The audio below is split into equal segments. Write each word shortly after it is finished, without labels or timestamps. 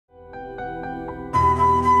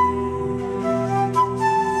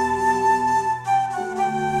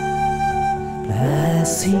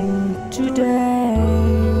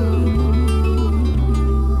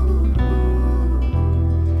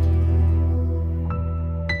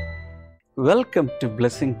Welcome to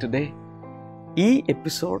blessing today. ഈ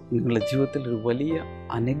episode നിങ്ങളുടെ ജീവിതത്തിൽ ഒരു വലിയ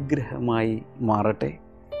അനുഗ്രഹമായി മാറട്ടെ.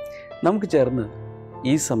 നമുക്ക് ചേർന്ന്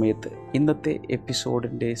ഈ സമയത്ത് ഇന്നത്തെ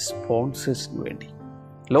എപ്പിസോഡിൻ്റെ സ്പോൺസേഴ്സിന് വേണ്ടി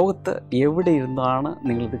ലോകത്ത് എവിടെ ഇരുന്നാണ്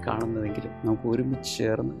നിങ്ങളിത് കാണുന്നതെങ്കിലും നമുക്ക് ഒരുമിച്ച്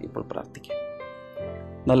ചേർന്ന് ഇപ്പോൾ പ്രാർത്ഥിക്കാം.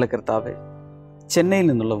 നല്ല കർത്താവേ, ചെന്നൈയിൽ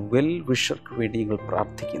നിന്നുള്ള വെൽ വിഷർക്ക് വേണ്ടി ഞങ്ങൾ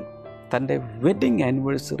പ്രാർത്ഥിക്കുന്നു. തൻ്റെ വെഡ്ഡിങ്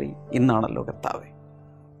ആനിവേഴ്സറി ഇന്നാണല്ലോ കർത്താവേ.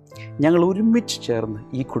 ഞങ്ങൾ ഒരുമിച്ച് ചേർന്ന്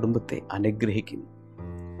ഈ കുടുംബത്തെ അനുഗ്രഹിക്കുന്നു.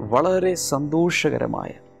 വളരെ സന്തോഷകരമായ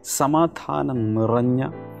സമാധാനം നിറഞ്ഞ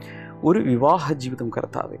ഒരു വിവാഹ ജീവിതം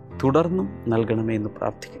കർത്താവെ തുടർന്നും നൽകണമേ എന്ന്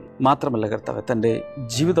പ്രാർത്ഥിക്കുന്നു. മാത്രമല്ല കർത്താവെ, തൻ്റെ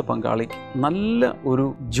ജീവിത പങ്കാളിക്ക് നല്ല ഒരു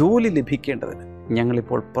ജോലി ലഭിക്കേണ്ടതിന്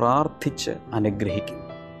ഞങ്ങളിപ്പോൾ പ്രാർത്ഥിച്ച് അനുഗ്രഹിക്കുന്നു.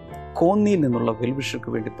 കോന്നിയിൽ നിന്നുള്ള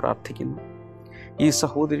വെൽവിഷർക്ക് വേണ്ടി പ്രാർത്ഥിക്കുന്നു. ഈ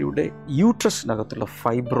സഹോദരിയുടെ യൂട്രസിനകത്തുള്ള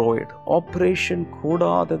ഫൈബ്രോയിഡ് ഓപ്പറേഷൻ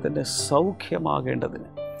കൂടാതെ തന്നെ സൗഖ്യമാകേണ്ടതിന്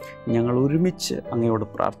ഞങ്ങൾ ഒരുമിച്ച് അങ്ങയോട്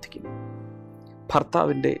പ്രാർത്ഥിക്കുന്നു.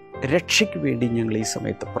 ഭർത്താവിൻ്റെ രക്ഷയ്ക്ക് വേണ്ടി ഞങ്ങൾ ഈ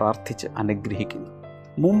സമയത്ത് പ്രാർത്ഥിച്ച് അനുഗ്രഹിക്കുന്നു.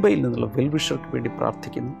 മുംബൈയിൽ നിന്നുള്ള വെൽവിഷർക്ക് വേണ്ടി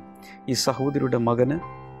പ്രാർത്ഥിക്കുന്നു. ഈ സഹോദരിയുടെ മകന്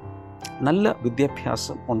നല്ല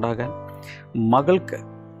വിദ്യാഭ്യാസം ഉണ്ടാകാൻ, മകൾക്ക്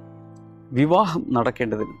വിവാഹം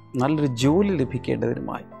നടക്കേണ്ടതിനും നല്ലൊരു ജോലി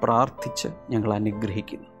ലഭിക്കേണ്ടതിനുമായി പ്രാർത്ഥിച്ച് ഞങ്ങൾ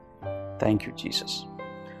അനുഗ്രഹിക്കുന്നു. Thank you Jesus.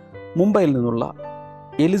 മുംബൈയിൽ നിന്നുള്ള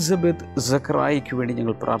എലിസബത്ത് സക്കറായിക്ക് വേണ്ടി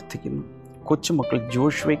ഞങ്ങൾ പ്രാർത്ഥിക്കുന്നു. കൊച്ചുമക്കൾ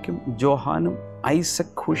ജോഷ്വയ്ക്കും ജോഹാനും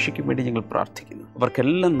ഐസക് ഘോഷിക്കും വേണ്ടി ഞങ്ങൾ പ്രാർത്ഥിക്കുന്നു.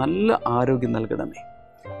 അവർക്കെല്ലാം നല്ല ആരോഗ്യം നൽകണമേ.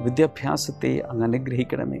 വിദ്യാഭ്യാസത്തെ അങ്ങ്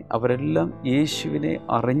അനുഗ്രഹിക്കണമേ. അവരെല്ലാം യേശുവിനെ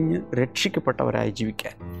അറിഞ്ഞ് രക്ഷിക്കപ്പെട്ടവരായി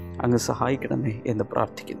ജീവിക്കാൻ അങ്ങ് സഹായിക്കണമേ എന്ന്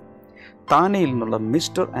പ്രാർത്ഥിക്കുന്നു. താനെയിൽ നിന്നുള്ള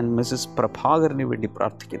മിസ്റ്റർ ആൻഡ് മിസ്സസ് പ്രഭാകരന് വേണ്ടി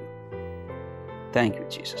പ്രാർത്ഥിക്കുന്നു. Thank you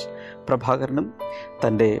Jesus. പ്രഭാകരനും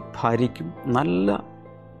തൻ്റെ ഭാര്യയ്ക്കും നല്ല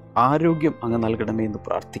ആരോഗ്യം അങ്ങ് നൽകണമേ എന്ന്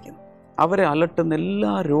പ്രാർത്ഥിക്കുന്നു. അവരെ അലട്ടുന്ന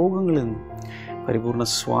എല്ലാ രോഗങ്ങളിൽ നിന്നും പരിപൂർണ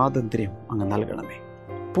സ്വാതന്ത്ര്യം അങ്ങ് നൽകണമേ.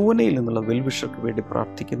 പൂനെയിൽ നിന്നുള്ള വെൽവിഷർക്ക് വേണ്ടി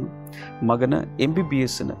പ്രാർത്ഥിക്കുന്നു. മകന്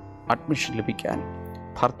MBBS അഡ്മിഷൻ ലഭിക്കാനും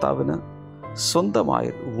ഭർത്താവിന് സ്വന്തമായ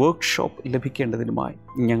വർക്ക്ഷോപ്പ് ലഭിക്കേണ്ടതിനുമായി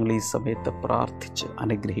ഞങ്ങൾ ഈ സമയത്ത് പ്രാർത്ഥിച്ച്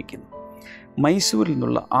അനുഗ്രഹിക്കുന്നു. മൈസൂരിൽ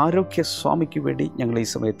നിന്നുള്ള ആരോഗ്യസ്വാമിക്ക് വേണ്ടി ഞങ്ങൾ ഈ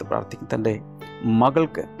സമയത്ത് പ്രാർത്ഥിക്കുന്നു. തൻ്റെ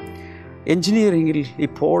മകൾക്ക് എൻജിനീയറിംഗിൽ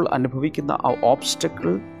ഇപ്പോൾ അനുഭവിക്കുന്ന ആ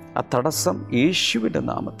ഓബ്സ്റ്റക്കിൾ, ആ തടസ്സം യേശുവിൻ്റെ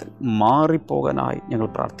നാമത്തിൽ മാറിപ്പോകാനായി ഞങ്ങൾ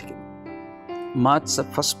പ്രാർത്ഥിക്കുന്നു. മാത്സ്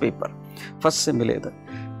ഫസ്റ്റ് സെമ്മിലേത്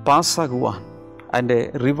പാസ്സാകുവാൻ, അതിൻ്റെ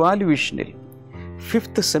റിവാലുവേഷനിൽ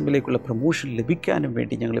 5th സെമ്മിലേക്കുള്ള പ്രൊമോഷൻ ലഭിക്കാനും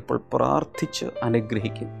വേണ്ടി ഞങ്ങളിപ്പോൾ പ്രാർത്ഥിച്ച്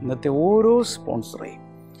അനുഗ്രഹിക്കുന്നു. ഇന്നത്തെ ഓരോ സ്പോൺസറേയും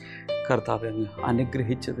കർത്താവെ അങ്ങ്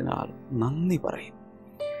അനുഗ്രഹിച്ചതിനാൽ നന്ദി പറയും.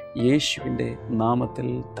 യേശുവിൻ്റെ നാമത്തിൽ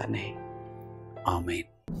തന്നെ ആമേൻ.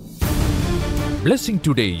 ബ്ലെസ്സിംഗ്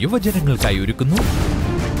ടുഡേ യുവജനങ്ങൾക്കായി ഒരുക്കുന്നു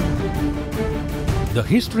The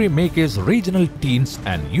History Makers Regional Teens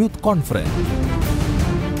and Youth Conference.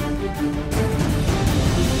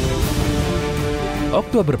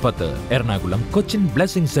 October 10 Ernakulam Cochin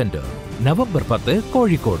blessing centre, November 10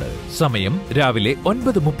 Kozhikode. സമയം രാവിലെ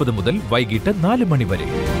 9:30 മുതൽ വൈകിട്ട് 4 മണി വരെ.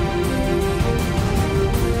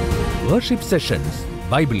 Worship sessions,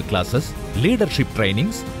 Bible classes, leadership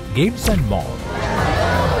trainings, games and more.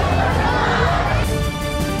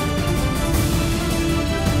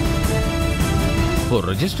 For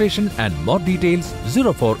registration and more details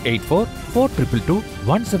 0484 422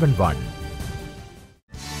 171.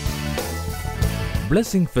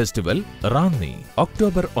 Blessing Festival Ranni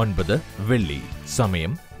October 9 വെള്ളി.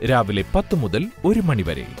 സമയം രാവിലെ 10 മുതൽ 1 മണി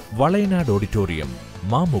വരെ. Valayanad auditorium,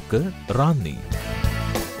 മാമുക്ക്, Ranni.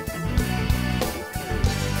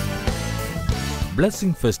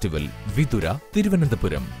 Blessing festival Vithura,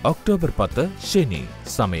 Thiruvananthapuram October 10 ശനി.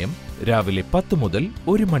 സമയം രാവിലെ 10 മുതൽ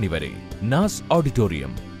 1 മണി വരെ. നാസ്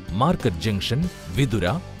auditorium, market junction, Vithura,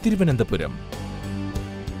 Thiruvananthapuram.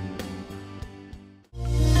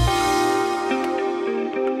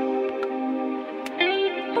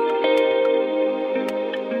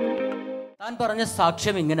 താൻ പറഞ്ഞ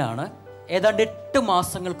സാക്ഷ്യം ഇങ്ങനെയാണ്. ഏതാണ്ട് 8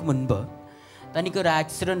 മാസങ്ങൾക്ക് മുൻപ് തനിക്കൊരു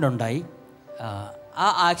ആക്സിഡൻ്റ് ഉണ്ടായി. ആ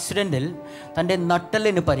ആക്സിഡൻറ്റിൽ തൻ്റെ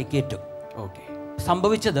നട്ടെല്ലിന് പരിക്കേറ്റു.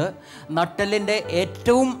 സംഭവിച്ചത് നട്ടെല്ലിൻ്റെ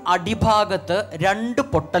ഏറ്റവും അടിഭാഗത്ത് 2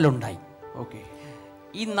 പൊട്ടലുണ്ടായി.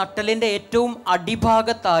 ഈ നട്ടെല്ലിൻ്റെ ഏറ്റവും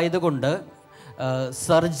അടിഭാഗത്തായതുകൊണ്ട്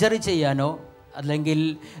സർജറി ചെയ്യാനോ അല്ലെങ്കിൽ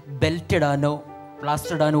ബെൽറ്റ് ഇടാനോ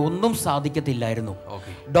പ്ലാസ്റ്റർ ഇടാനോ ഒന്നും സാധിക്കത്തില്ലായിരുന്നു.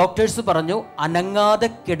 ഡോക്ടേഴ്സ് പറഞ്ഞു അനങ്ങാതെ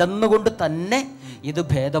കിടന്നുകൊണ്ട് തന്നെ ഇത്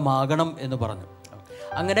ഭേദമാകണം എന്ന് പറഞ്ഞു.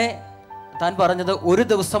 അങ്ങനെ താൻ പറഞ്ഞത് ഒരു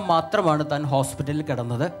ദിവസം മാത്രമാണ് താൻ ഹോസ്പിറ്റലിൽ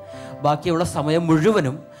കിടന്നത്. ബാക്കിയുള്ള സമയം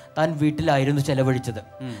മുഴുവനും താൻ വീട്ടിലായിരുന്നു ചെലവഴിച്ചത്.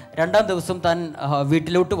 2ാം ദിവസം താൻ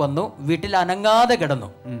വീട്ടിലോട്ട് വന്നു. വീട്ടിൽ അനങ്ങാതെ കിടന്നു.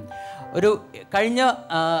 ഒരു കഴിഞ്ഞ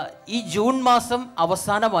ഈ ജൂൺ മാസം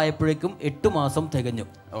അവസാനമായപ്പോഴേക്കും 8 മാസം തികഞ്ഞു.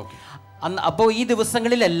 അപ്പോൾ ഈ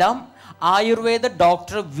ദിവസങ്ങളിലെല്ലാം ആയുർവേദ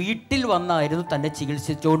ഡോക്ടർ വീട്ടിൽ വന്നായിരുന്നു തന്നെ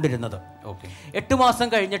ചികിത്സിച്ചുകൊണ്ടിരുന്നത്. 8 മാസം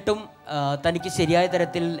കഴിഞ്ഞിട്ടും തനിക്ക് ശരിയായ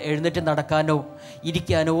തരത്തിൽ എഴുന്നേറ്റ് നടക്കാനോ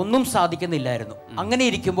ഇരിക്കാനോ ഒന്നും സാധിക്കുന്നില്ലായിരുന്നു. അങ്ങനെ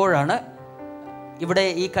ഇരിക്കുമ്പോഴാണ് ഇവിടെ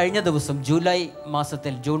ഈ കഴിഞ്ഞ ദിവസം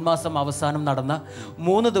ജൂൺ മാസം അവസാനം നടന്ന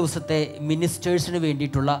 3 ദിവസത്തെ മിനിസ്റ്റേഴ്സിന്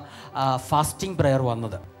വേണ്ടിയിട്ടുള്ള ഫാസ്റ്റിംഗ് പ്രെയർ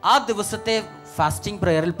വന്നത്. ആ ദിവസത്തെ ഫാസ്റ്റിംഗ്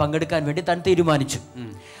പ്രെയറിൽ പങ്കെടുക്കാൻ വേണ്ടി താൻ തീരുമാനിച്ചു.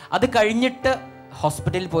 അത് കഴിഞ്ഞിട്ട്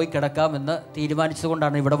ഹോസ്പിറ്റലിൽ പോയി കിടക്കാമെന്ന്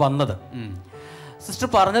തീരുമാനിച്ചുകൊണ്ടാണ് ഇവിടെ വന്നത്. സിസ്റ്റർ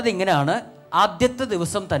പറഞ്ഞത് ഇങ്ങനെയാണ്, ആദ്യത്തെ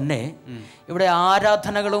ദിവസം തന്നെ ഇവിടെ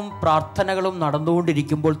ആരാധനകളും പ്രാർത്ഥനകളും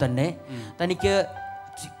നടന്നുകൊണ്ടിരിക്കുമ്പോൾ തന്നെ തനിക്ക്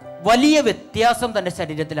വലിയ വ്യത്യാസം തൻ്റെ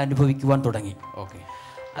ശരീരത്തിൽ അനുഭവിക്കുവാൻ തുടങ്ങി.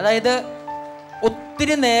 അതായത്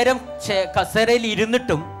ഒത്തിരി നേരം കസേരയിൽ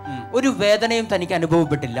ഇരുന്നിട്ടും ഒരു വേദനയും തനിക്ക്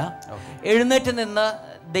അനുഭവപ്പെട്ടില്ല. എഴുന്നേറ്റ് നിന്ന്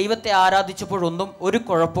ദൈവത്തെ ആരാധിച്ചപ്പോഴൊന്നും ഒരു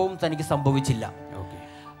കുഴപ്പവും തനിക്ക് സംഭവിച്ചില്ല.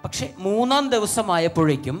 പക്ഷെ 3-ാം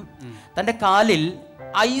ദിവസമായപ്പോഴേക്കും തൻ്റെ കാലിൽ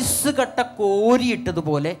ഐസ് കട്ട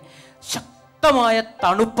കോരിയിട്ടതുപോലെ ശക്തമായ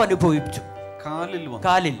തണുപ്പ് അനുഭവിച്ചു.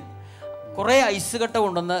 കാലിൽ കുറേ ഐസ് കട്ട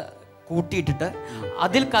കൊണ്ടുവന്ന് കൂട്ടിയിട്ടിട്ട്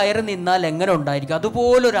അതിൽ കയറി നിന്നാൽ എങ്ങനെ ഉണ്ടായിരിക്കും,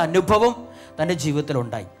 അതുപോലൊരു അനുഭവം തൻ്റെ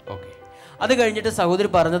ജീവിതത്തിലുണ്ടായി. അത് കഴിഞ്ഞിട്ട് സഹോദരി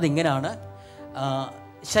പറഞ്ഞത് ഇങ്ങനെയാണ്,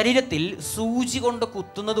 ശരീരത്തിൽ സൂചി കൊണ്ട്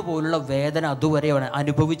കുത്തുന്നത് പോലുള്ള വേദന അതുവരെ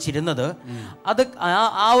അനുഭവിച്ചിരുന്നത്. അത്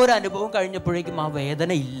ആ ഒരു അനുഭവം കഴിഞ്ഞപ്പോഴേക്കും ആ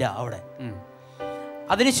വേദന ഇല്ല അവിടെ.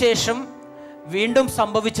 അതിനുശേഷം വീണ്ടും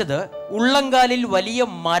സംഭവിച്ചത് ഉള്ളങ്കാലിൽ വലിയ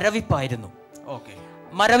മരവിപ്പായിരുന്നു.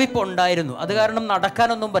 മരവിപ്പ് ഉണ്ടായിരുന്നു, അത് കാരണം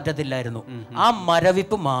നടക്കാനൊന്നും പറ്റത്തില്ലായിരുന്നു. ആ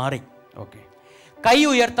മരവിപ്പ് മാറി. കൈ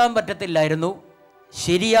ഉയർത്താൻ പറ്റത്തില്ലായിരുന്നു,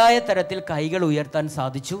 ശരിയായ തരത്തിൽ കൈകൾ ഉയർത്താൻ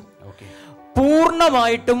സാധിച്ചു.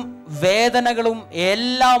 പൂർണ്ണമായിട്ടും വേദനകളും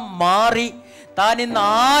എല്ലാം മാറി താൻ ഇന്ന്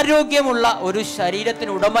ആരോഗ്യമുള്ള ഒരു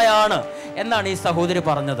ശരീരത്തിന് ഉടമയാണ് എന്നാണ് ഈ സഹോദരി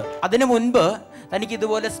പറഞ്ഞത്. അതിനു മുൻപ് തനിക്ക്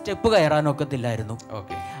ഇതുപോലെ സ്റ്റെപ്പ് കയറാനൊക്കത്തില്ലായിരുന്നു,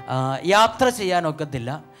 യാത്ര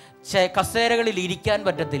ചെയ്യാനൊക്കത്തില്ല, കസേരകളിൽ ഇരിക്കാൻ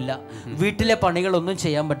പറ്റത്തില്ല, വീട്ടിലെ പണികളൊന്നും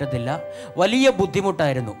ചെയ്യാൻ പറ്റത്തില്ല, വലിയ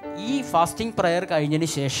ബുദ്ധിമുട്ടായിരുന്നു. ഈ ഫാസ്റ്റിംഗ് പ്രെയർ കഴിഞ്ഞതിന്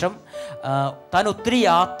ശേഷം താൻ ഒത്തിരി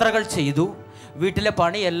യാത്രകൾ ചെയ്തു, വീട്ടിലെ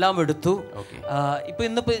പണിയെല്ലാം എടുത്തു.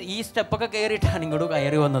 ഇന്നിപ്പോൾ ഈ സ്റ്റെപ്പൊക്കെ കയറിയിട്ടാണ് ഇങ്ങോട്ട്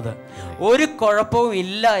കയറി വന്നത്. ഒരു കുഴപ്പവും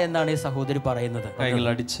ഇല്ല എന്നാണ് ഈ സഹോദരി പറയുന്നത്.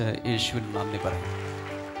 കൈകളടിച്ച് യേശുവിന് നന്ദി പറയുന്നു.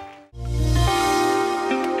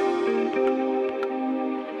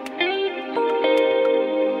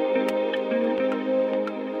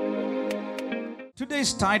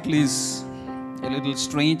 Today's title is a little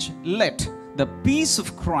strange. Let the peace of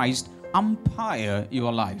Christ umpire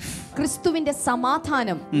your life. ക്രിസ്തുവിന്റെ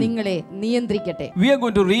സമാധാനം നിങ്ങളെ നിയന്ത്രിക്കട്ടെ. We are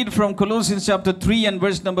going to read from Colossians chapter 3 and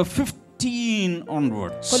verse number 15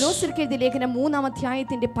 onwards. കൊലോസ്യർക്ക് എഴുതിയ ലേഖനം 3-ാം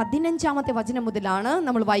അധ്യായത്തിന്റെ 15-ാമത്തെ വചനം മുതലാണ്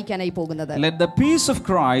നമ്മൾ വായിക്കാനായി പോകുന്നത്. Let the peace of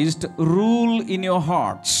Christ rule in your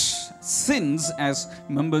hearts. Since as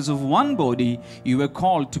members of one body you were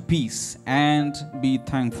called to peace and be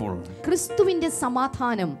thankful. ക്രിസ്തുവിന്റെ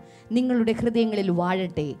സമാധാനം നിങ്ങളുടെ ഹൃദയങ്ങളിൽ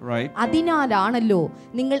വാഴട്ടെ. അതിനാലാണല്ലോ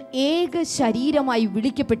നിങ്ങൾ ഏക ശരീരമായി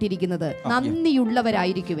വിളിക്കപ്പെട്ടിരിക്കുന്നത്.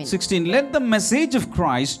 നന്ദിയുള്ളവരായിരിക്കുവിൻ. 16 Let the message of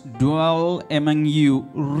Christ dwell among you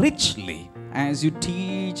richly as you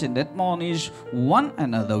teach and admonish one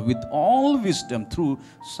another with all wisdom through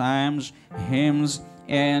psalms, hymns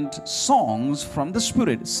and songs from the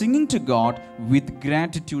Spirit, singing to God with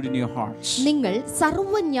gratitude in your hearts. നിങ്ങൾ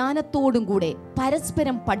സർവ്വജ്ഞാനത്തോടും കൂടെ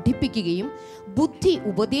പരസ്പരം പഠിപ്പിക്കുകയും ബുദ്ധി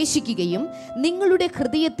ഉപദേശിക്കുകയും നിങ്ങളുടെ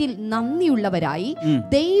ഹൃദയത്തിൽ നന്ദിയുള്ളവരായി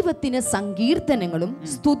ദൈവത്തിന് സങ്കീർത്തനങ്ങളും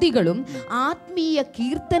സ്തുതികളും ആത്മീയ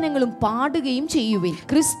കീർത്തനങ്ങളും പാടുകയും ചെയ്യുവിൻ.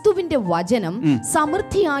 ക്രിസ്തുവിന്റെ വചനം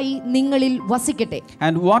സമൃദ്ധിയായി നിങ്ങളിൽ വസിക്കട്ടെ.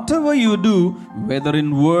 And whatever you do, whether in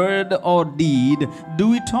word or deed, do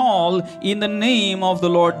it all in the name of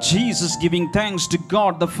the Lord Jesus, giving thanks to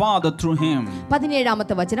God the Father through him.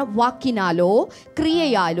 17-ാമത്തെ വചനം, വാക്കിനാലോ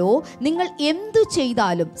ക്രിയയാലോ നിങ്ങൾ എന്തു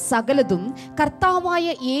ചെയ്താലും സകലതും കർത്താവായ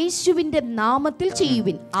യേശുവിന്റെ നാമത്തിൽ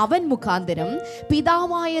ചെയ്യുവിൻ. അവൻ മുഖാന്തരം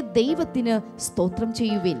പിതാവായ ദൈവത്തിന് സ്തോത്രം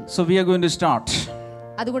ചെയ്യുവിൻ. So we are going to start.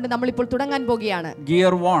 അതുകൊണ്ട് നമ്മൾ ഇപ്പോൾ തുടങ്ങാൻ പോകുകയാണ്.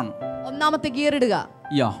 Gear 1. ഒന്നാമത്തെ ഗിയർ ഇടുക.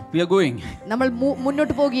 Yeah, we are going. നമ്മൾ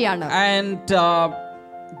മുന്നോട്ട് പോകുകയാണ്. And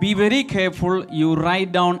be very careful, you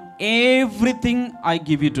write down everything I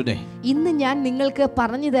give you today. ഇന്ന് ഞാൻ നിങ്ങൾക്ക്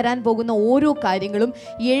പറഞ്ഞു തരാൻ പോകുന്ന ഓരോ കാര്യങ്ങളും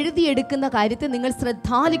എഴുതിയെടുക്കുന്ന കാര്യത്തെ നിങ്ങൾ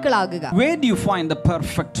ശ്രദ്ധാലുക്കളാകുക. Where do you find the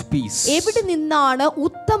perfect peace? എവിടെ നിന്നാണ്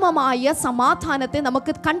ഉത്തമമായ സമാധാനത്തെ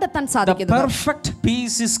നമുക്ക് കണ്ടെത്താൻ സാധിക്കുന്നത്? The perfect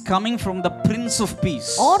peace is coming from the Prince of Peace.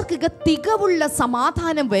 ഓർക്കുക, തികവുള്ള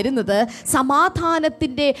സമാധാനം വരുന്നത്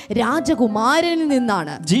സമാധാനത്തിന്റെ രാജകുമാരനിൽ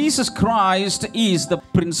നിന്നാണ്. Jesus Christ is the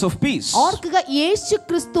Prince of Peace. ഓർക്കുക, യേശു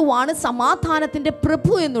ക്രിസ്തുവാണ് സമാധാനത്തിന്റെ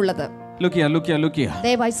പ്രഭു എന്നുള്ളത്. Look here, look here, look here.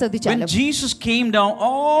 ദയവായി When ശ്രദ്ധിച്ചാലും Jesus came down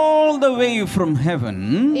all the way from heaven,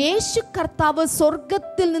 യേശു കർത്താവ്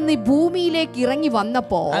സ്വർഗ്ഗത്തിൽ നിന്ന് ഈ ഭൂമിയിലേക്ക് ഇറങ്ങി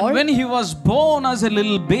വന്നപ്പോൾ, and when he was born as a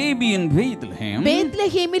little baby in Bethlehem,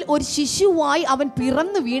 ബേത്ലഹേമിൽ ഒരു ശിശുവായി അവൻ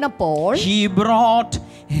പിറന്നു വീണപ്പോൾ, he brought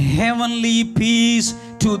heavenly peace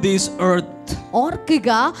to this earth. ഓർക്കുക,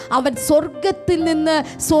 അവൻ സ്വർഗത്തിൽ നിന്ന്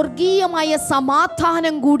സ്വർഗീയമായ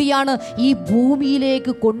സമാധാനം കൂടിയാണ് ഈ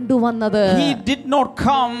ഭൂമിയിലേക്ക് കൊണ്ടുവന്നത്. He did not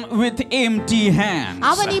come with empty hands,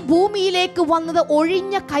 അവൻ ഈ ഭൂമിയിലേക്ക് വന്നത്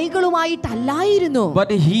ഒഴിഞ്ഞ കൈകളുമായിട്ടല്ലായിരുന്നു,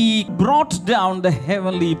 but he brought down the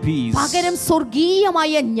heavenly peace. പകരം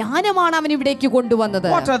സ്വർഗീയമായ ജ്ഞാനമാണ് അവൻ ഇവിടേക്ക് കൊണ്ടുവന്നത്.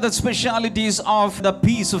 What are the specialities of the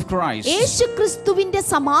peace of Christ? യേശു ക്രിസ്തുവിന്റെ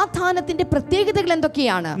സമാധാനത്തിന്റെ പ്രത്യേകതകൾ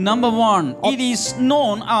എന്തൊക്കെയാണ്? Number one, it is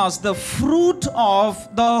known as the fruit of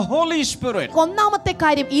the Holy Spirit. ഒന്നാമത്തെ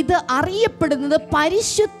കാര്യം, ഇത് അറിയപ്പെടുന്നത്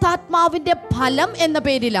പരിശുദ്ധാത്മാവിന്റെ ഫലം എന്ന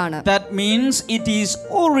പേരിലാണ്. That means it is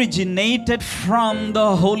originated from the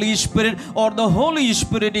Holy Spirit, or the Holy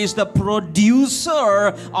Spirit is the producer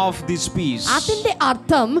of this peace. അതിന്റെ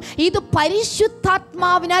അർത്ഥം ഇത്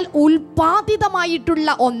പരിശുദ്ധാത്മാവിനാൽ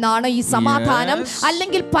ഉൽപാദിതമായിട്ടുള്ള ഒന്നാണ് ഈ സമാധാനം.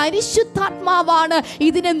 അല്ലെങ്കിൽ പരിശുദ്ധാത്മാവാണ്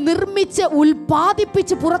ഇതിനെ നിർമ്മിച്ച്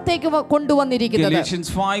ഉൽപാദിപ്പിച്ച് പുറത്തേക്ക് കൊണ്ടുവന്നിരിക്കുന്നത്.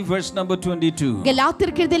 Galatians 5 verse number 22.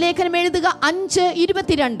 ഗലാത്യർക്ക് എഴുതിയ ലേഖനം എഴുതുക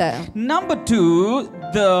 5:22. Number 2,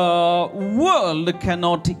 the world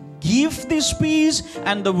cannot give this peace,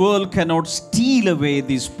 and the world cannot steal away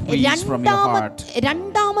this peace from your heart.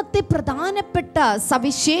 രണ്ടാമത്തെ പ്രധാനപ്പെട്ട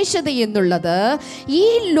സവിശേഷത എന്നുള്ളത്, ഈ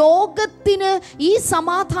ലോകത്തിന് ഈ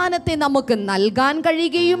സമാധാനത്തെ നമുക്ക് നൽകാൻ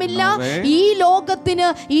കഴിയുകയുമില്ല, ഈ ലോകത്തിന്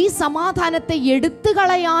ഈ സമാധാനത്തെ എടുത്തു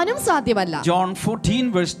കളയാനും സാധ്യമല്ല. John 14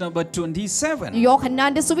 verse number 27.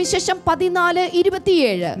 യോഹന്നാന്റെ സുവിശേഷം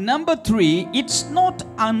 14:27. Number 3, it's not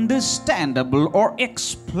understandable or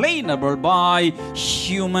explainable by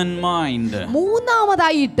human mind.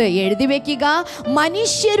 മൂന്നാമതായിട്ട് എഴുതി വെക്കുക,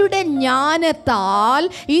 മനുഷ്യരുടെ ജ്ഞാനത്താൽ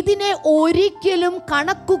ഇതിനെ ഒരിക്കലും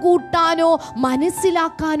കണക്കുകൂട്ടാനോ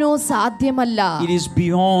മനസ്സിലാക്കാനോ സാധ്യമല്ല. It is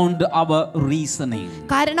beyond our reasoning.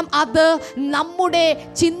 കാരണം അത് നമ്മുടെ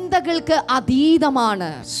ചിന്തകൾക്ക് അതീതമാണ്.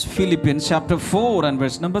 Philippians chapter 4 and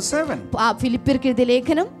verse number 7. ഫിലിപ്പിയർക്ക് എഴുതിയ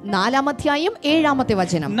ലേഖനം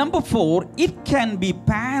 4:7. Number 4, it can be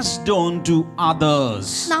passed on to others.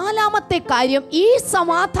 നാലാമത്തെ കാര്യം, ഈ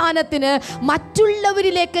സമാധാനത്തിന്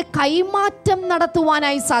മറ്റുള്ളവരിലേക്ക് കൈമാറ്റം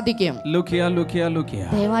നടത്തുവാനായി സാധിക്കും. Look here, look here, look here.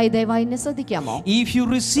 ദയവായി എന്നെ ശ്രദ്ധിക്കാമോ? If you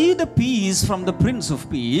receive the peace from the Prince of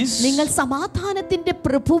Peace, നിങ്ങൾ സമാധാനത്തിന്റെ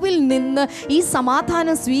പ്രഭുവിൽ നിന്ന് ഈ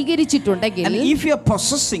സമാധാനം സ്വീകരിച്ചിട്ടുണ്ടെങ്കിൽ, and if you are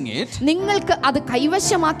possessing it, നിങ്ങൾക്ക് അത്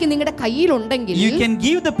കൈവശമാക്കി നിങ്ങളുടെ കയ്യിലുണ്ടെങ്കിൽ, you can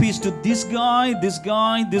give the peace to this guy, this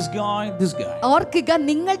guy, this guy, this guy. ഓർക്കുക,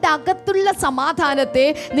 നിങ്ങളുടെ അകത്തുള്ള സമാധാനത്തെ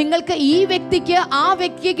നിങ്ങൾക്ക് ഈ വ്യക്തിക്ക്, ആ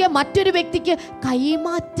വ്യക്തിക്ക്, മറ്റൊരു വ്യക്തിക്ക്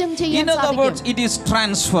കൈമാറ്റം ചെയ്യാൻ In other സാധിക്കും. words, it is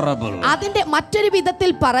transferable. അതിന്റെ മറ്റൊരു വിധത്തിൽ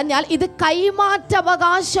പറഞ്ഞാൽ ഇത്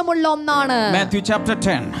കൈമാറ്റാവകാശമുള്ള ഒന്നാണ്. Matthew chapter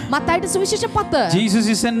 10. മത്തായിയുടെ സുവിശേഷം 10. Jesus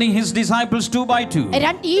is sending his disciples 2 by 2.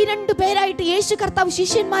 ഈ രണ്ടു പേരായിട്ട് യേശു കർത്താവ്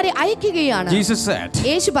ശിഷ്യന്മാരെ അയക്കുകയാണ്. Jesus said,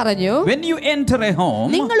 യേശു പറഞ്ഞു, when you enter a home,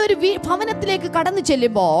 നിങ്ങൾ ഒരു ഭവനത്തിലേക്ക് കടന്നു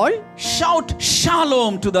ചെല്ലുമ്പോൾ shout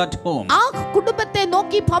shalom to that home. ആ കുടുംബത്തെ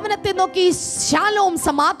നോക്കി, ഭവനത്തെ നോക്കി ശാലോം,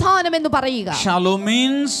 സമാധാനം എന്ന് പറയുക. Shalom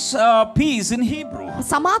means peace in Hebrew.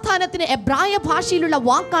 സമാധാനത്തിന് എബ്രായ ഭാഷയിലുള്ള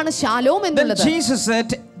വാക്കാണ് ശാലോം Then എന്നുള്ളത്. Jesus said,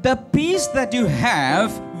 the peace that you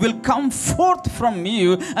have will come forth from you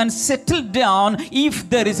and settle down if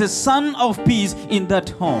there is a son of peace in that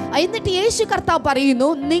home. എന്നിട്ട് യേശു കർത്താവ് പറയുന്നു,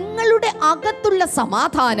 നിങ്ങളുടെ അകത്തുള്ള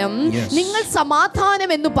സമാധാനം, നിങ്ങൾ സമാധാനം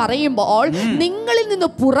എന്ന് പറയുമ്പോൾ നിങ്ങളിൽ നിന്ന്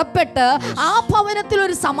പുറപ്പെട്ട് ആ ഭവനത്തിൽ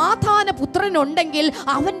ഒരു സമാധാന പുത്രൻ ഉണ്ടെങ്കിൽ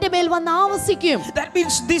അവന്റെ മേൽ വന്ന് ആവസിക്കും. That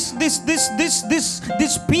means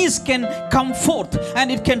this peace can come forth, and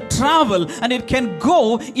it can travel, and it can go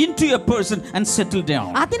into a person and settle down.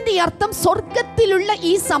 അതിന്റെ അർത്ഥം, സ്വർഗത്തിലുള്ള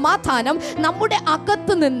ഈ സമാധാനം നമ്മുടെ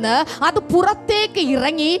അകത്ത് നിന്ന് അത് പുറത്തേക്ക്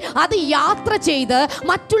ഇറങ്ങി, അത് യാത്ര ചെയ്ത്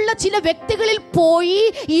മറ്റുള്ള ചില വ്യക്തികളിൽ പോയി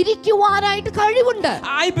ഇരിക്കുവാനായിട്ട് കഴിവുണ്ട്.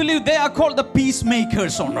 I believe they are called the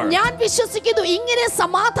peacemakers on earth. ഞാൻ വിശ്വസിക്കുന്നു, ഇങ്ങനെ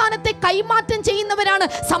സമാധാനത്തെ കൈമാറ്റം ചെയ്യുന്നവരാണ്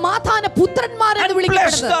സമാധാന പുത്രന്മാർ എന്ന്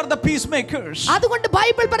വിളിക്കപ്പെടുന്നത്. Blessed are the peacemakers. അതുകൊണ്ട്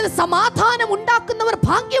ബൈബിൾ പറയുന്നത് സമാധാനം ഉണ്ടാക്കുന്നവർ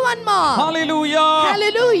ഭാഗ്യവാന്മാർ. Hallelujah.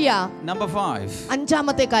 Hallelujah. Number 5.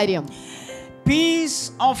 അഞ്ചാമത്തെ കാര്യം, Peace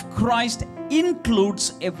of Christ includes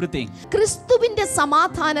everything. ക്രിസ്തുവിന്റെ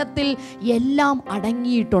സമാധാനത്തിൽ എല്ലാം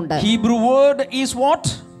അടങ്ങിയിട്ടുണ്ട്. Hebrew word is what?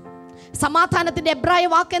 സമാധാനത്തിന്റെ എബ്രായ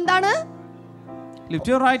വാക്ക് എന്താണ്? Lift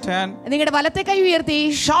your right hand. നിങ്ങളുടെ വലത്തെ കൈ ഉയർത്തി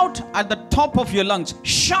Shout at the top of your lungs,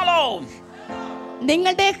 Shalom.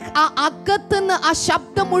 നിങ്ങളുടെ ആ അകത്തുനിന്ന് ആ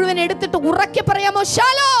ശബ്ദം മുഴുവൻ എടുത്തിട്ട് ഉറക്കെ പറയാമോ?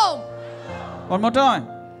 Shalom. One more time.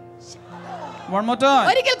 One more time.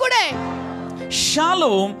 ഒരിക്കൽ കൂടെ.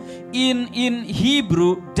 Shalom in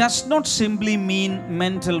Hebrew does not simply mean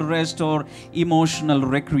mental rest or emotional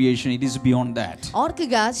recreation. It is beyond that.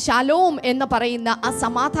 ഓർക്കുക, ശലോം എന്ന് പറയുന്ന ആ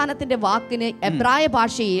സമാധാനത്തിന്റെ വാക്കിന് എബ്രായ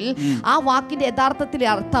ഭാഷയിൽ ആ വാക്കിന്റെ യഥാർത്ഥത്തിലെ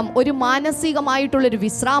അർത്ഥം ഒരു മാനസികമായിട്ടുള്ള ഒരു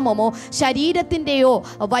വിശ്രാമമോ ശരീരത്തിന്റെയോ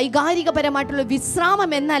വൈകാരികപരമായിട്ടുള്ള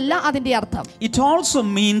വിശ്രാമം എന്നല്ല അതിന്റെ അർത്ഥം. It also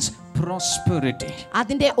means prosperity.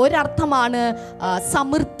 അതിന്റെ ഒരർത്ഥമാണ്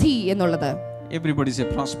സമൃദ്ധി എന്നുള്ളത്. Everybody say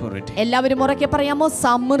prosperity. എല്ലാവരും ഉറക്കെ പറയാമോ?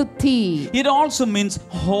 സമൃദ്ധി. It also means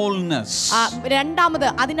wholeness. രണ്ടാമത്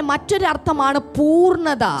അതിന്റെ മറ്റൊരു അർത്ഥമാണ്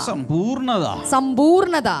പൂർണ്ണത.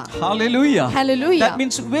 സമ്പൂർണ്ണത. Hallelujah. Hallelujah. That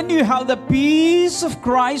means when you have the peace of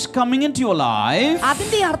Christ coming into your life,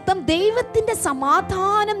 അതിന്റെ അർത്ഥം ദൈവത്തിന്റെ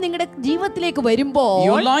സമാധാനം നിങ്ങളുടെ ജീവിതത്തിലേക്ക് വരുമ്പോൾ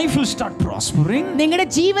your life will start prospering. നിങ്ങളുടെ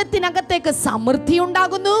ജീവിതത്തിനകത്തേക്ക് സമൃദ്ധി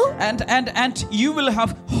ഉണ്ടാകുന്നു. And you will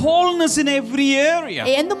have wholeness in every area.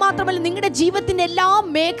 എന്ന് മാത്രമല്ല നിങ്ങളുടെ ജീവിതത്തിന്റെ എല്ലാ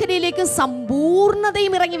മേഖലയിലേക്കും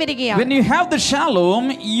സമ്പൂർണ്ണതയും ഇറങ്ങി വരികയാണ്. When you have the shalom,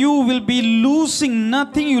 you will be losing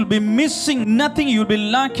nothing, you will be missing nothing, you will be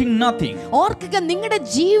lacking nothing. ഓർക്കുക, നിങ്ങളുടെ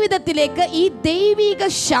ജീവിതത്തിലേക്ക് ഈ ദൈവിക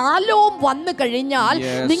ശാലോം വന്നു കഴിഞ്ഞാൽ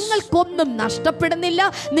നിങ്ങൾക്കൊന്നും നഷ്ടപ്പെടുന്നില്ല,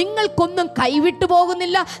 നിങ്ങൾക്കൊന്നും കൈവിട്ടു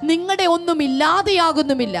പോകുന്നില്ല, നിങ്ങളുടെ ഒന്നും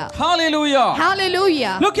ഇല്ലാതെയാകുന്നുമില്ല. Hallelujah.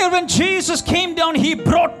 Hallelujah. Look here, when Jesus came down, he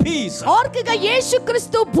brought peace. ഓർക്കുക,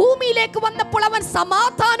 യേശുക്രിസ്തു ഭൂമിയിലേക്ക് വന്നപ്പോൾ അവൻ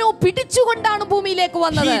സമാധാനവും പിടിച്ചുകൊണ്ടാണ് ഭൂമിയിലേക്ക്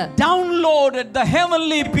വന്നത്. He downloaded the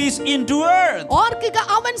heavenly peace into earth. ഓർക്കുക,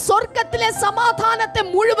 അവൻ സ്വർഗ്ഗത്തിലെ സമാധാനത്തെ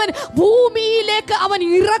മുഴുവൻ ഭൂമിയിലേക്ക് അവൻ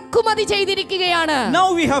ഇറക്കുമതി ചെയ്തിരിക്കുകയാണ്. Now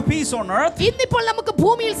we have peace on earth. ഇന്നിപ്പോൾ നമുക്ക്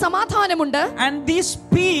ഭൂമിയിൽ സമാധാനമുണ്ട്. And this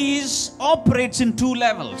peace operates in two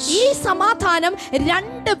levels. ഈ സമാധാനം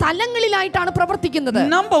രണ്ട് തലങ്ങളിലായിട്ടാണ് പ്രവർത്തിക്കുന്നത്.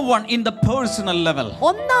 Number one, in the personal level.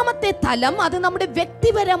 ഒന്നാമത്തെ തലം അത് നമ്മുടെ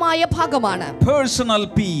വ്യക്തിപരമായ ഭാഗമാണ്. Personal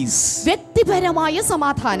peace. വ്യക്തിപരമായ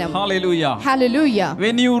സമാധാനം. Hallelujah. Hallelujah.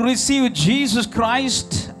 When you receive Jesus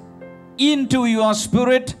Christ into your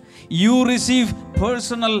spirit, you receive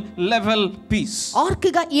personal level peace.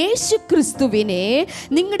 ഓർക്കുക, യേശുക്രിസ്തുവിനെ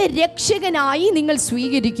നിങ്ങളുടെ രക്ഷകനായി നിങ്ങൾ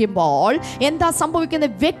സ്വീകരിക്കുമ്പോൾ എന്താ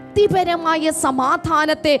സംഭവിക്കുന്നത്? വ്യക്തിപരമായ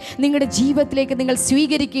സമാധാനത്തെ നിങ്ങളുടെ ജീവിതത്തിലേക്ക് നിങ്ങൾ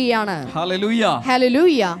സ്വീകരിക്കുകയാണ്. Hallelujah.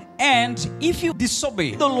 Hallelujah. And if you disobey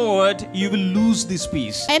the Lord, you will lose this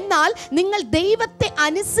peace. എന്നാൽ നിങ്ങൾ ദൈവത്തെ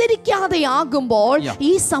അനുസരിക്കാതെയാകുമ്പോൾ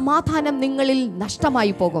ഈ സമാധാനം നിങ്ങളിൽ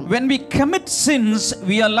നഷ്ടമായി പോകും. When we commit sins,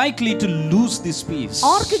 we are likely to lose this peace.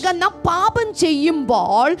 ഓർക്കുക, നാം പാപം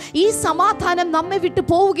ചെയ്യുമ്പോൾ ഈ സമാധാനം നമ്മെ വിട്ടു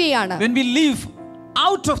പോവുകയാണ്. When we live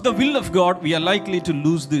out of the will of God, we are likely to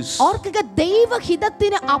lose this. ഓർക്കുക,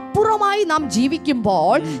 ദൈവഹിതത്തിന് അപ്പുറമായി നാം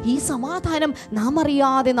ജീവിക്കുമ്പോൾ ഈ സമാധാനം നാം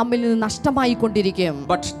അറിയാതെ നമ്മിൽ നിന്ന് നഷ്ടമായി കൊണ്ടിരിക്കും.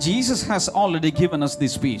 But Jesus has already given us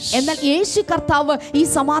this peace. എന്നാൽ യേശു കർത്താവ് ഈ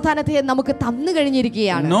സമാധാനത്തെ നമുക്ക് തന്നു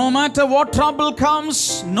കഴിഞ്ഞിരിക്കുകയാണ്. No matter what trouble comes,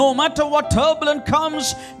 no matter what turbulence comes,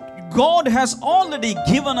 God has already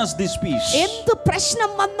given us this peace. എന്ത്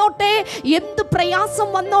പ്രശ്നം വന്നോട്ടെ, എന്ത് പ്രയാസം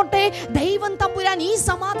വന്നോട്ടെ, ദൈവം തമ്പുരാൻ ഈ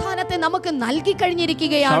സമാധാനത്തെ നമുക്ക് നൽകി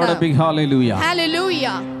കഴിഞ്ഞിരിക്കുകയാണ്. Shout a big hallelujah.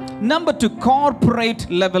 Hallelujah. Number two, corporate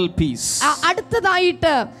level peace.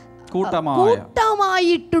 അടുത്തതായിട്ട്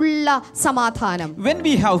കൂട്ടമായിട്ടുള്ള സമാധാനം. When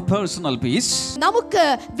we have personal peace, നമുക്ക്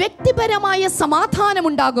വ്യക്തിപരമായ സമാധാനം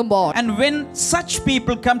ഉണ്ടാകുമ്പോൾ, and when such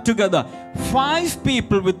people come together, 5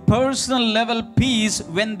 people with personal level peace,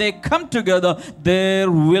 when they come together, there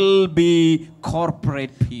will be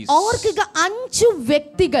corporate peace. ഓർക്കുക, 5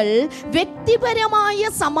 വ്യക്തികൾ വ്യക്തിപരമായ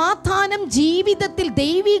സമാധാനം, ജീവിതത്തിൽ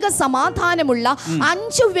ദൈവിക സമാധാനമുള്ള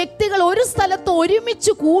 5 വ്യക്തികൾ ഒരു സ്ഥലത്ത്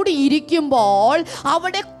ഒരുമിച്ച് കൂടിയിരിക്കുമ്പോൾ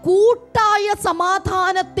അവിടെ കൂട്ടായ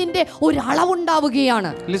സമാധാനത്തിന്റെ ഒരു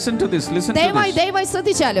അളവുണ്ടാവുകയാണ്. Listen to this. ദയവായി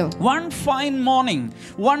ശ്രദ്ധിച്ചാലോ. One fine morning,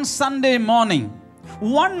 one Sunday morning,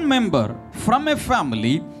 one member from a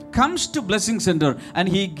family comes to blessing center and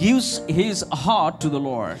he gives his heart to the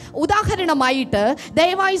Lord. ഉദാഹരണമായിട്ട്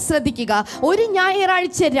ദയവായി ശ്രദ്ധിക്കുക. ഒരു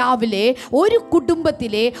ഞായറാഴ്ച രാവിലെ ഒരു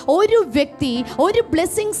കുടുംബത്തിലെ ഒരു വ്യക്തി ഒരു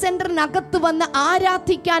ബ്ലെസ്സിംഗ് സെന്ററിനകത്ത് വന്ന്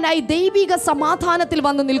ആരാധിക്കാനായി ദൈവിക സമാധാനത്തിൽ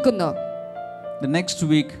വന്ന് നിൽക്കുന്നു. The next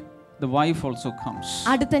week the wife also comes.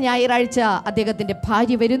 അടുത്ത ഞായറാഴ്ച അദ്ദേഹത്തിന്റെ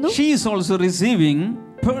ഭാര്യ വരുന്നു. She is also receiving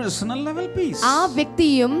personal level peace. ആ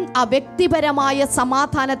വ്യക്തിയും ആ വ്യക്തിപരമായ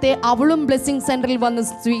സമാധാനത്തെ അവളും ബ്ലെസ്സിംഗ് സെന്ററിൽ വന്ന്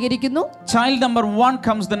സ്വീകരിക്കുന്നു. Child number 1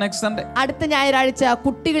 comes the next Sunday. അടുത്ത ഞായറാഴ്ച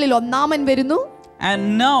കുട്ടികളിൽ ഒന്നാമൻ വരുന്നു. And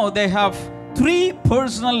now they have 3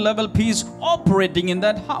 personal level peace operating in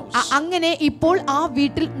that house. അങ്ങനെ ഇപ്പോൾ ആ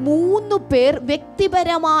വീട്ടിൽ 3 പേർ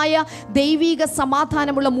വ്യക്തിപരമായ ദൈവിക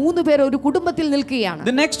സമാധാനമുള്ള 3 പേർ ഒരു കുടുംബത്തിൽ നിൽക്കുകയാണ്.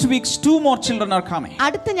 The next weeks 2 more children are coming.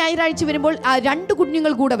 അടുത്ത ഞായറാഴ്ച വരുമ്പോൾ 2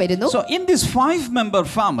 കുഞ്ഞുങ്ങൾ കൂടെ വരുന്നു. So in this 5-member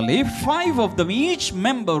family, 5 of them, each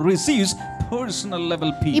member receives personal level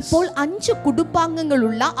peace. ഇപ്പോൾ 5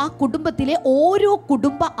 കുടുംബാംഗങ്ങളുള്ള ആ കുടുംബത്തിലെ ഓരോ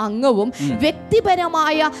കുടുംബ അംഗവും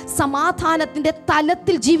വ്യക്തിപരമായ സമാധാനത്തിന്റെ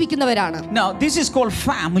തലത്തിൽ ജീവിക്കുന്നവരാണ്. Now this is called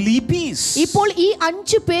family peace. ഇപ്പോൾ ഈ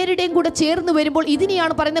 5 പേരുടെയും കൂടെ ചേർന്ന് വരുമ്പോൾ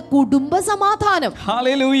ഇതിനെയാണ് പറയുന്നത് കുടുംബ സമാധാനം.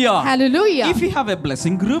 Hallelujah. Hallelujah. If you have a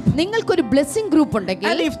blessing group, നിങ്ങൾക്കൊരു ബ്ലെസ്സിംഗ് ഗ്രൂപ്പ് ഉണ്ടെങ്കിൽ,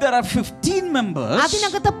 and if there are 15 members,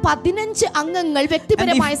 അതിനകത്ത് 15 അംഗങ്ങൾ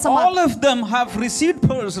വ്യക്തിപരമായ and if all of them have received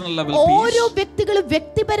personal level peace, ഓരോ വ്യക്തികളും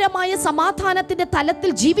വ്യക്തിപരമായ സമാധാനത്തിന്റെ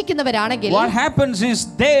തലത്തിൽ ജീവിക്കുന്നവരാണെങ്കിൽ, what happens is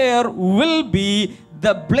there will be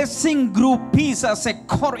the blessing group peace as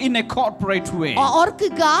in a corporate way.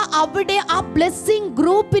 ഓർക്കുക, അവിടെ ആ ബ്ലെസ്സിംഗ്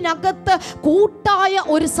ഗ്രൂപ്പിനകത്ത് കൂട്ടായ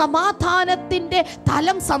ഒരു സമാധാനത്തിന്റെ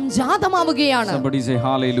തലം സംജാതമാവുകയാണ്. Somebody say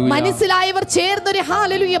hallelujah. മനസ്സിലായവർ ചേർന്നൊരു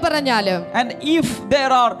ഹല്ലേലൂയ പറഞ്ഞാല്. And if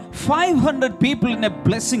there are 500 people in a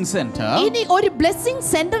blessing center, ഇനി ഒരു ബ്ലെസ്സിംഗ്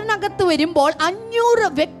സെന്ററിനകത്ത് വരുമ്പോൾ 500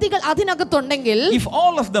 വ്യക്തികൾ അതിനകത്തുണ്ടെങ്കിൽ, if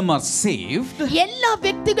all of them are saved, എല്ലാ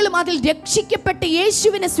വ്യക്തികളും അതിൽ രക്ഷിക്കപ്പെട്ട്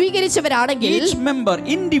യേശുവിനെ സ്വീകരിച്ചവരാണെങ്കിൽ, each member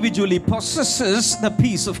individually possesses the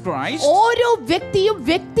peace of Christ. ഓരോ വ്യക്തിയും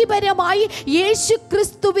വ്യക്തിപരമായി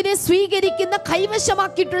യേശുക്രിസ്തുവിനെ സ്വീകരിക്കുന്ന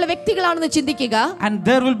കൈവശമാക്കിയിട്ടുള്ള വ്യക്തികളാണെന്ന് ചിന്തിക്കുക. And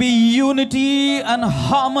there will be unity and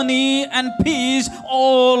harmony and peace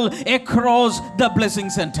all across the blessing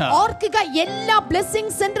center. ഓർക്കുക, എല്ലാ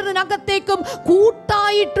ബ്ലെസ്സിംഗ് സെന്ററിനകത്തേക്കും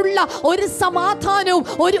കൂട്ടായിട്ടുള്ള ഒരു സമാധാനവും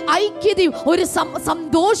ഒരു ഐക്യതയും ഒരു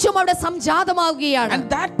സന്തോഷവും അവിടെ സംജാതമാവുകയാണ്. And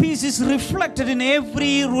that peace is reflected in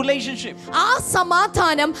every relationship. ആ സമാധാനം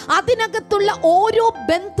അതിനകത്തുള്ള ഓരോ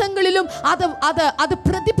ബന്ധങ്ങളിലും അത്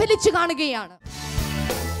പ്രതിഫലിച്ചു കാണുകയാണ്.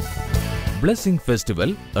 ബ്ലെസ്സിംഗ് ഫെസ്റ്റിവൽ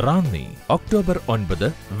റാന്നി ഒക്ടോബർ 9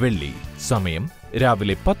 വെള്ളി. സമയം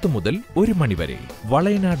രാവിലെ 10 മുതൽ 1 മണി വരെ.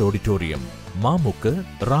 Valayanad auditorium, മാമുക്ക്,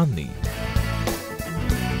 Ranni.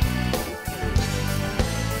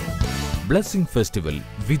 Blessing festival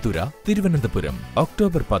Vithura, Thiruvananthapuram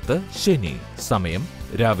October 10 ശനി. സമയം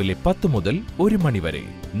രാവിലെ 10 മുതൽ 1 മണി വരെ.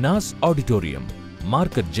 നാസ് auditorium,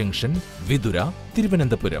 market junction, Vithura,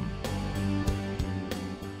 Thiruvananthapuram.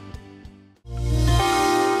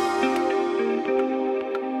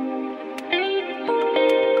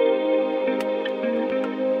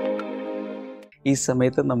 ഈ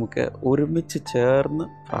സമയത്ത് നമുക്ക് ഒരുമിച്ച് ചേർന്ന്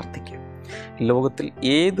പ്രാർത്ഥിക്കാം. ലോകത്തിൽ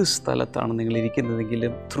ഏത് സ്ഥലത്താണ് നിങ്ങൾ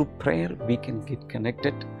ഇരിക്കുന്നതെങ്കിലും through prayer we can get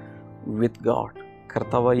connected with God.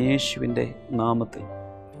 കർത്താവ് യേശുവിൻ്റെ നാമത്തിൽ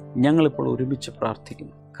ഞങ്ങളിപ്പോൾ ഒരുമിച്ച്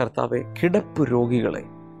പ്രാർത്ഥിക്കുന്നു. കർത്താവെ, കിടപ്പ് രോഗികളെ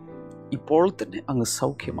ഇപ്പോൾ തന്നെ അങ്ങ്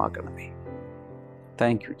സൗഖ്യമാക്കണമേ.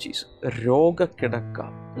 Thank you Jesus. രോഗക്കിടക്ക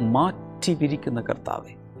മാറ്റി വിരിക്കുന്ന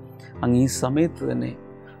കർത്താവെ, അങ്ങ് ഈ സമയത്ത് തന്നെ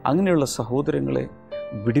അങ്ങനെയുള്ള സഹോദരങ്ങളെ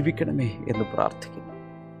വിടുവിക്കണമേ എന്ന് പ്രാർത്ഥിക്കുന്നു.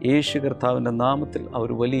 യേശു കർത്താവിൻ്റെ നാമത്തിൽ അവർ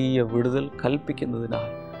വലിയ വിടുതൽ കൽപ്പിക്കുന്നതിനാൽ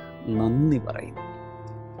നന്ദി പറയുന്നു.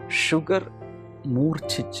 ഷുഗർ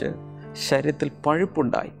മൂർച്ഛിച്ച് ശരീരത്തിൽ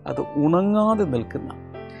പഴുപ്പുണ്ടായി അത് ഉണങ്ങാതെ നിൽക്കുന്ന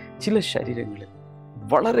ചില ശരീരങ്ങളിൽ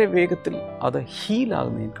വളരെ വേഗത്തിൽ അത്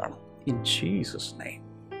ഹീലാകുന്നതിന് കാണാം. ഇൻ ജീസസ് നെയിം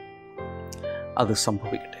അത്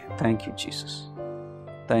സംഭവിക്കട്ടെ. Thank you Jesus.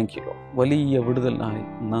 Thank you Lord. വലിയ വിടുതലിനായി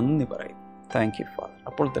നന്ദി പറയുന്നു. Thank you father.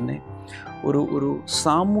 അപ്പോൾ തന്നെ ഒരു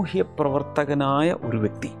സാമൂഹ്യ പ്രവർത്തകനായ ഒരു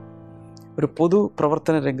വ്യക്തി, ഒരു പൊതു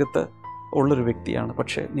പ്രവർത്തന രംഗത്ത് ഉള്ളൊരു വ്യക്തിയാണ്.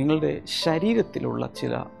 പക്ഷേ നിങ്ങളുടെ ശരീരത്തിലുള്ള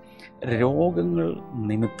ചില രോഗങ്ങൾ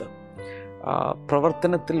നിമിത്തം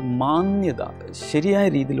പ്രവർത്തനത്തിൽ മാന്യത ശരിയായ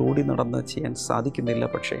രീതിയിൽ ഓടി നടന്ന് ചെയ്യാൻ സാധിക്കുന്നില്ല.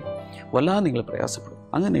 പക്ഷേ വല്ലാതെ നിങ്ങൾ പ്രയാസപ്പെടും.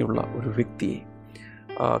 അങ്ങനെയുള്ള ഒരു വ്യക്തിയെ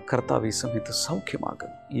കർത്താവ് ഈ സമയത്ത്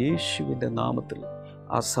സൗഖ്യമാക്കുന്നു. യേശുവിൻ്റെ നാമത്തിൽ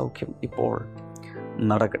ആ സൗഖ്യം ഇപ്പോൾ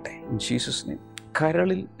നടക്കട്ടെ. ജീസസിനെ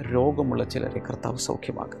കരളിൽ രോഗമുള്ള ചിലരെ കർത്താവ്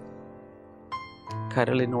സൗഖ്യമാക്കുന്നു.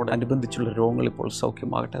 കരളിനോടനുബന്ധിച്ചുള്ള രോഗങ്ങൾ ഇപ്പോൾ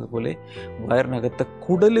സൗഖ്യമാകട്ടെ. അതുപോലെ വയറിനകത്തെ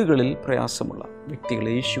കുടലുകളിൽ പ്രയാസമുള്ള വ്യക്തികൾ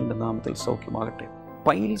യേശുവിൻ്റെ നാമത്തിൽ സൗഖ്യമാകട്ടെ.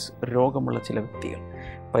 പൈൽസ് രോഗമുള്ള ചില വ്യക്തികൾ,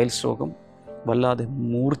 പൈൽസ് രോഗം വല്ലാതെ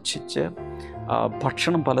മൂർച്ഛിച്ച്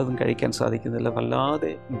ഭക്ഷണം പലതും കഴിക്കാൻ സാധിക്കുന്നില്ല,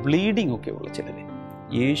 വല്ലാതെ ബ്ലീഡിംഗ് ഒക്കെ ഉള്ള ചിലരെ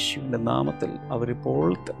യേശുവിൻ്റെ നാമത്തിൽ അവരിപ്പോൾ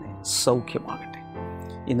തന്നെ സൗഖ്യമാകട്ടെ.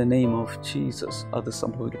 In the name of Jesus അത്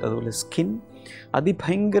സംഭവിക്കട്ടെ. അതുപോലെ സ്കിൻ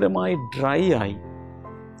അതിഭയങ്കരമായി ഡ്രൈ ആയി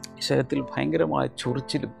ശരീരത്തിൽ ഭയങ്കരമായ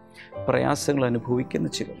ചൊറിച്ചിലും പ്രയാസങ്ങൾ അനുഭവിക്കുന്ന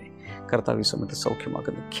ചിലരെ കർത്താവ് ഈ സമയത്ത്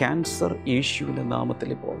സൗഖ്യമാക്കുന്നു. ക്യാൻസർ യേശുവിൻ്റെ നാമത്തിൽ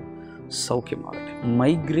ഇപ്പോൾ സൗഖ്യമാകട്ടെ.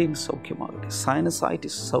 മൈഗ്രെയിൻ സൗഖ്യമാകട്ടെ.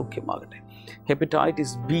 സൈനസൈറ്റിസ് സൗഖ്യമാകട്ടെ.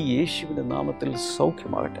 ഹെപ്പറ്റൈറ്റിസ് ബി യേശുവിൻ്റെ നാമത്തിൽ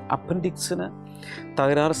സൗഖ്യമാകട്ടെ. അപ്പൻഡിക്സിന്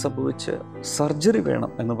തകരാറ് സംഭവിച്ച് സർജറി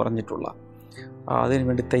വേണം എന്ന് പറഞ്ഞിട്ടുള്ള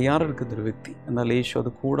അതിനുവേണ്ടി തയ്യാറെടുക്കുന്നൊരു വ്യക്തി, എന്നാൽ യേശു അത്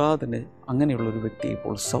കൂടാതെ തന്നെ അങ്ങനെയുള്ളൊരു വ്യക്തിയെ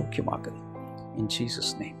ഇപ്പോൾ സൗഖ്യമാക്കുന്നു. In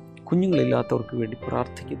Jesus name. കുഞ്ഞുങ്ങളില്ലാത്തവർക്ക് വേണ്ടി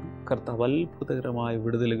പ്രാർത്ഥിക്കുന്നു. കർത്താവ് അത്ഭുതകരമായ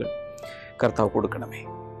വിടുതലുകൾ കർത്താവ് കൊടുക്കണമേ.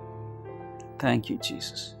 Thank you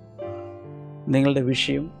Jesus. നിങ്ങളുടെ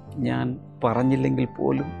വിഷയം ഞാൻ പറഞ്ഞില്ലെങ്കിൽ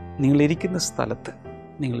പോലും നിങ്ങളിരിക്കുന്ന സ്ഥലത്ത്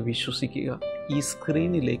നിങ്ങൾ വിശ്വസിക്കുക. ഈ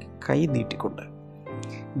സ്ക്രീനിലേക്ക് കൈ നീട്ടിക്കൊണ്ട്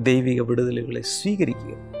ദൈവിക വിടുതലുകളെ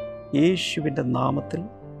സ്വീകരിക്കുക. യേശുവിൻ്റെ നാമത്തിൽ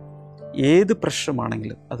ഏത്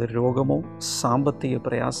പ്രശ്നമാണെങ്കിലും, അത് രോഗമോ സാമ്പത്തിക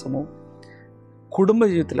പ്രയാസമോ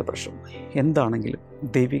കുടുംബജീവിതത്തിലെ പ്രശ്നം എന്താണെങ്കിലും,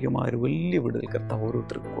 ദൈവികമായൊരു വലിയ വിടുതൽ കർത്താവ്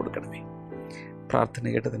ഓരോരുത്തർക്കും കൊടുക്കണമേ. പ്രാർത്ഥന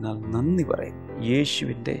കേട്ടതിനാൽ നന്ദി പറയും.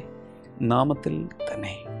 യേശുവിൻ്റെ നാമത്തിൽ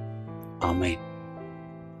തന്നെ ആമേൻ.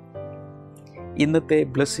 ഇന്നത്തെ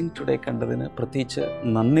ബ്ലെസ്സിങ് ടുഡേ കണ്ടതിന് പ്രത്യേകിച്ച്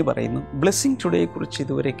നന്ദി പറയുന്നു. ബ്ലെസ്സിങ് ടുഡേയെക്കുറിച്ച്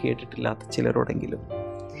ഇതുവരെ കേട്ടിട്ടില്ലാത്ത ചിലരോടെങ്കിലും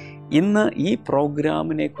ഇന്ന് ഈ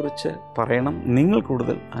പ്രോഗ്രാമിനെ കുറിച്ച് പറയണം. നിങ്ങൾ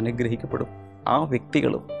കൂടുതൽ അനുഗ്രഹിക്കപ്പെടും, ആ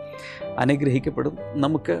വ്യക്തികളും അനുഗ്രഹിക്കപ്പെടും.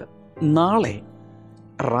 നമുക്ക് നാളെ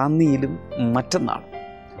റാന്നിയിലും മറ്റന്നാൾ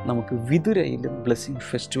നമുക്ക് വിതുരയിലും ബ്ലെസ്സിങ്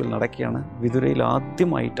ഫെസ്റ്റിവൽ നടക്കുകയാണ്. വിതുരയിൽ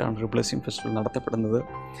ആദ്യമായിട്ടാണ് ഒരു ബ്ലെസ്സിങ് ഫെസ്റ്റിവൽ നടത്തപ്പെടുന്നത്.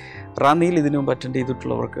 റാന്നിയിൽ ഇതിനു മുമ്പ് അറ്റൻഡ്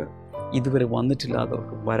ചെയ്തിട്ടുള്ളവർക്ക്, ഇതുവരെ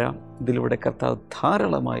വന്നിട്ടില്ലാത്തവർക്ക് വരാം. ഇതിലൂടെ കർത്താവ്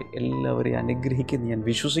ധാരാളമായി എല്ലാവരെയും അനുഗ്രഹിക്കുമെന്ന് ഞാൻ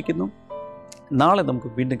വിശ്വസിക്കുന്നു. നാളെ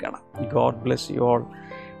നമുക്ക് വീണ്ടും കാണാം. God bless you all.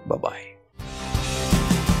 By.